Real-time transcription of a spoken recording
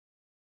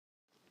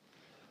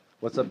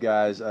What's up,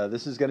 guys?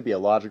 This is going to be a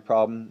logic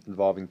problem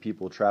involving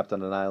people trapped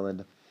on an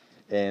island,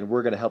 and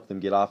we're going to help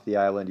them get off the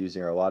island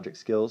using our logic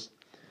skills.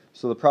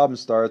 So the problem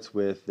starts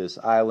with this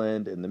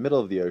island in the middle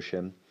of the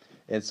ocean,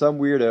 and some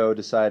weirdo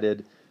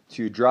decided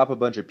to drop a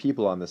bunch of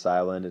people on this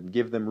island and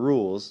give them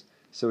rules.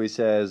 So he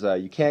says,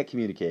 you can't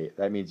communicate.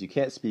 That means you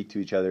can't speak to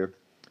each other,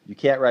 you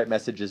can't write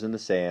messages in the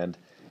sand,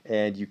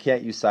 and you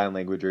can't use sign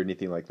language or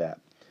anything like that.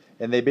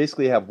 And they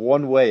basically have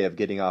one way of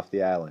getting off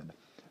the island.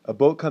 A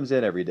boat comes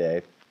in every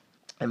day,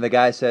 and the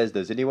guy says,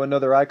 does anyone know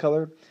their eye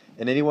color?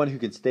 And anyone who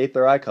can state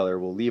their eye color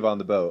will leave on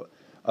the boat.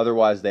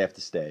 Otherwise, they have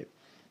to stay.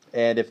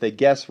 And if they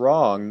guess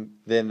wrong,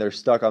 then they're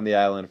stuck on the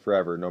island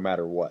forever, no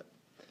matter what.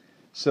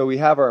 So we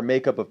have our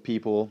makeup of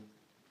people.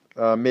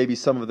 Maybe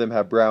some of them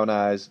have brown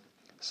eyes,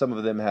 some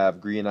of them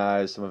have green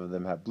eyes, some of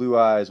them have blue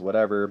eyes,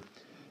 whatever.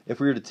 If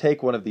we were to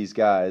take one of these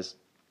guys,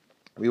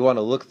 we want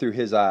to look through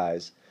his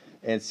eyes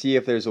and see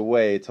if there's a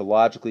way to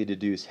logically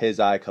deduce his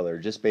eye color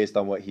just based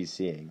on what he's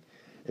seeing.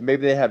 And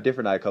maybe they have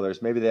different eye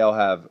colors. Maybe they all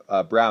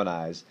have brown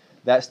eyes.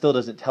 That still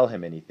doesn't tell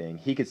him anything.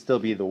 He could still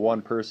be the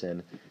one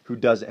person who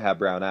doesn't have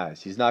brown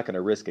eyes. He's not going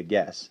to risk a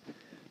guess.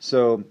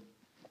 So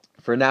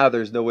for now,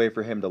 there's no way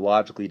for him to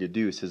logically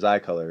deduce his eye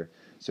color.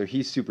 So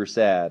he's super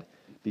sad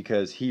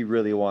because he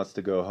really wants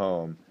to go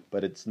home,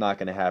 but it's not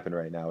going to happen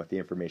right now with the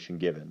information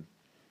given.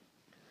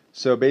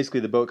 So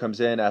basically, the boat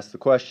comes in, asks the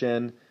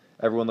question,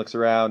 everyone looks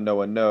around, no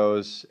one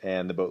knows,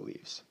 and the boat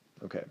leaves.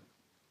 Okay.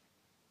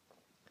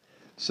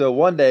 So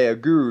one day a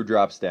guru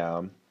drops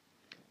down,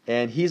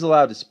 and he's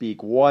allowed to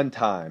speak one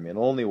time, and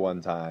only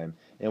one time,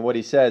 and what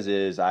he says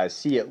is, I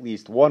see at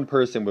least one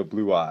person with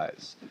blue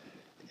eyes.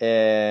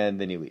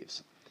 And then he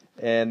leaves.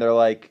 And they're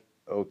like,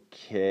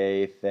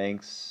 okay,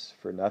 thanks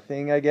for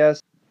nothing, I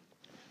guess.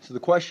 So the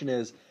question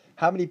is,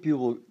 how many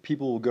people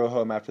will go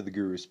home after the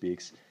guru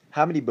speaks?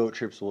 How many boat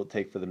trips will it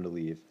take for them to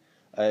leave?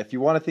 If you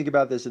want to think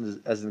about this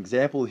as an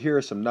example, here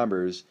are some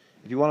numbers.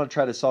 If you want to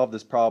try to solve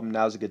this problem,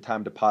 now's a good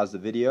time to pause the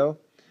video.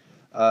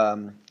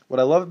 What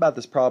I love about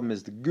this problem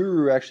is the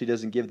guru actually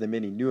doesn't give them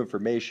any new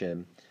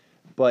information,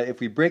 but if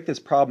we break this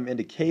problem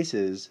into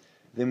cases,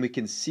 then we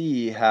can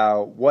see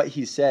how what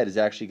he said is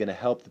actually going to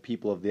help the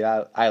people of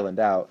the island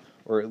out,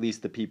 or at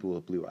least the people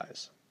with blue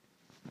eyes.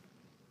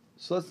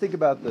 So let's think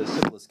about the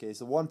simplest case,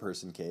 the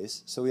one-person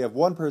case. So we have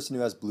one person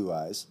who has blue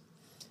eyes,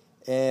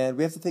 and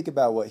we have to think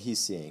about what he's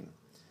seeing.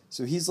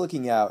 So he's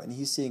looking out, and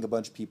he's seeing a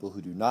bunch of people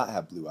who do not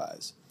have blue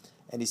eyes.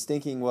 And he's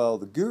thinking, well,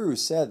 the guru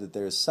said that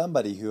there's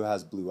somebody who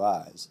has blue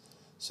eyes.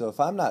 So if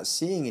I'm not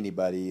seeing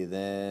anybody,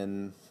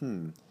 then,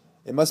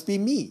 it must be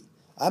me.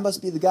 I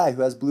must be the guy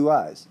who has blue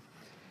eyes.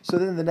 So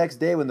then the next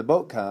day when the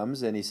boat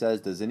comes and he says,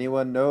 does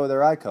anyone know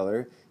their eye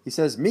color? He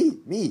says,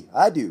 me,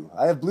 I do.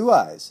 I have blue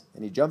eyes.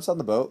 And he jumps on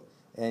the boat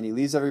and he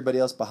leaves everybody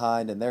else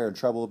behind, and they're in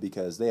trouble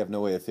because they have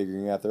no way of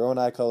figuring out their own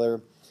eye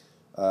color.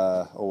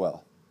 Oh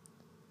well.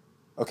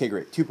 Okay,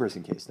 great.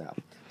 Two-person case now.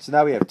 So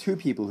now we have two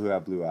people who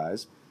have blue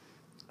eyes.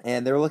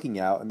 And they're looking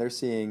out, and they're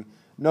seeing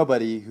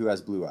nobody who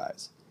has blue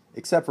eyes,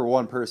 except for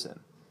one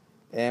person.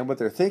 And what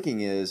they're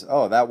thinking is,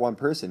 oh, that one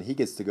person, he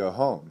gets to go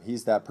home.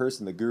 He's that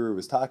person the guru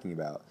was talking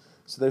about.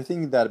 So they're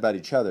thinking that about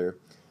each other.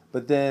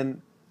 But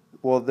then,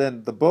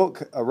 then the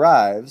boat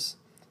arrives,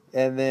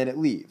 and then it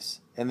leaves.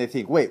 And they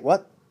think, wait,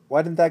 what?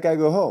 Why didn't that guy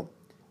go home?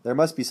 There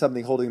must be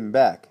something holding him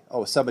back.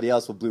 Oh, somebody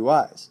else with blue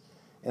eyes.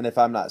 And if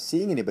I'm not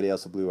seeing anybody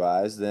else with blue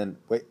eyes, then,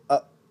 wait,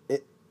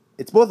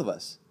 it's both of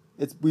us.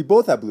 We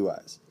both have blue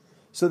eyes.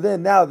 So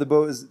then now the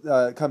boat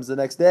comes the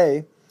next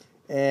day,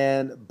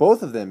 and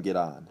both of them get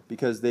on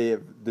because they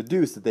have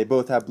deduced that they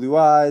both have blue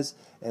eyes,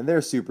 and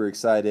they're super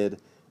excited,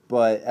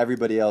 but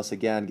everybody else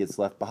again gets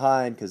left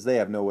behind because they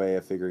have no way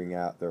of figuring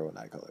out their own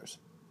eye colors.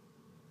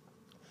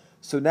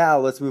 So now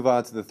let's move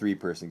on to the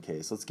three-person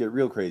case. Let's get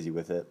real crazy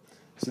with it.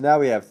 So now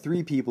we have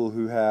three people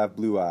who have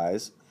blue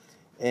eyes,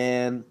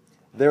 and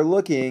they're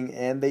looking,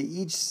 and they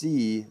each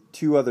see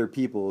two other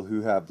people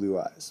who have blue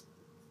eyes.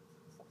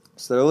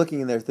 So they're looking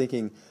and they're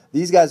thinking,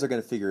 these guys are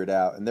going to figure it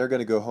out, and they're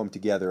going to go home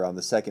together on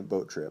the second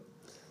boat trip.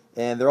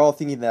 And they're all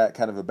thinking that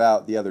kind of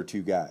about the other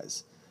two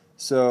guys.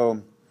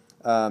 So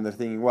they're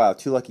thinking, wow,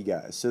 two lucky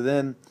guys. So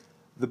then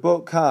the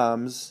boat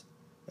comes,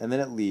 and then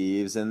it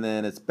leaves, and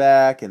then it's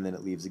back, and then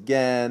it leaves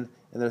again.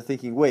 And they're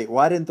thinking, wait,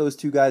 why didn't those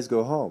two guys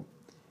go home?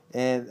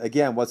 And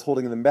again, what's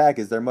holding them back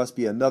is there must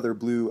be another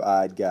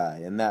blue-eyed guy,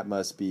 and that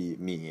must be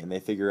me. And they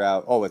figure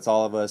out, oh, it's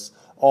all of us.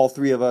 All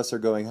three of us are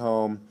going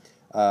home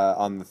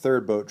on the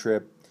third boat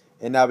trip.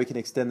 And now we can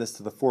extend this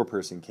to the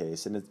four-person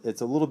case. And it's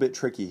a little bit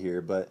tricky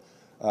here, but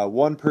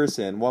one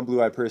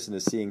blue-eyed person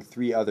is seeing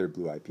three other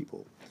blue-eyed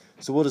people.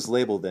 So we'll just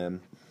label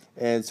them.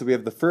 And so we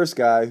have the first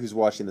guy who's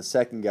watching the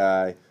second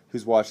guy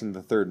who's watching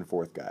the third and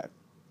fourth guy.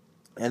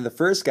 And the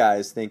first guy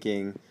is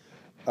thinking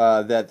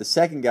that the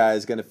second guy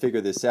is going to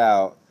figure this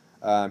out.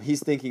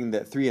 He's thinking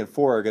that 3 and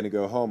 4 are going to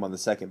go home on the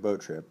second boat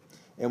trip.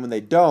 And when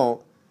they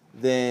don't,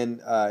 then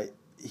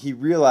he's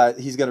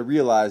going to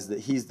realize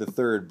that he's the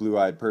third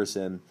blue-eyed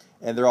person,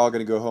 and they're all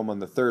going to go home on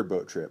the third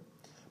boat trip.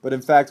 But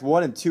in fact,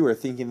 1 and 2 are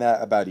thinking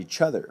that about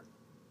each other.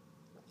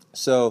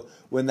 So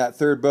when that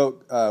third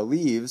boat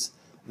leaves,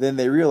 then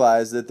they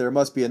realize that there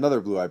must be another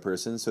blue-eyed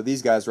person. So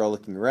these guys are all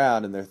looking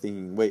around and they're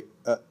thinking, wait,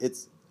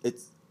 it's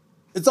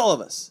all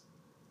of us.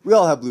 We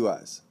all have blue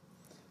eyes.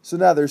 So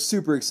now they're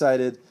super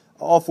excited.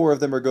 All four of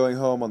them are going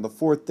home on the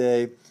fourth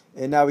day,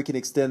 and now we can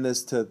extend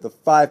this to the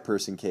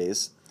 5-person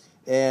case.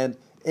 And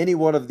any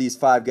one of these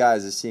 5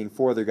 guys is seeing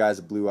 4 other guys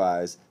with blue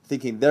eyes,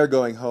 thinking they're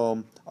going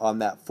home on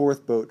that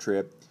 4th boat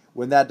trip.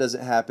 When that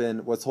doesn't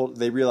happen,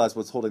 they realize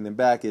what's holding them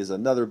back is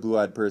another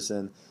blue-eyed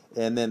person,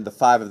 and then the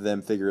 5 of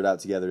them figure it out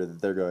together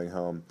that they're going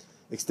home.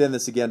 Extend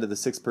this again to the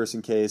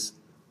 6-person case,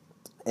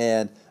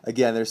 and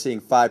again, they're seeing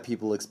 5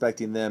 people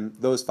expecting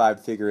those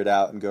 5 figure it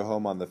out and go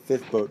home on the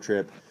 5th boat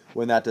trip.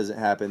 When that doesn't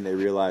happen, they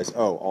realize,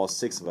 oh, all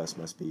 6 of us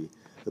must be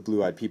the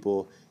blue-eyed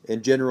people.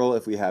 In general,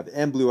 if we have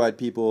M blue-eyed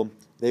people,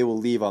 they will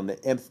leave on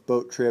the Mth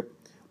boat trip,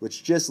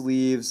 which just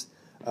leaves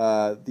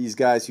these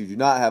guys who do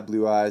not have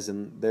blue eyes,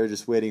 and they're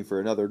just waiting for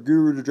another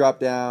guru to drop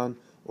down,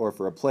 or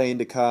for a plane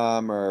to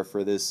come, or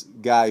for this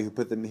guy who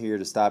put them here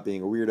to stop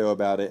being a weirdo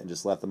about it and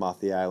just let them off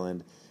the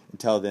island and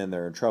tell them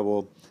they're in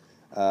trouble.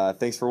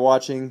 Thanks for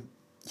watching.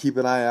 Keep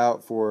an eye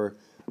out for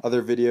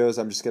other videos.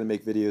 I'm just going to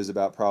make videos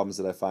about problems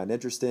that I find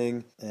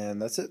interesting,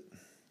 and that's it.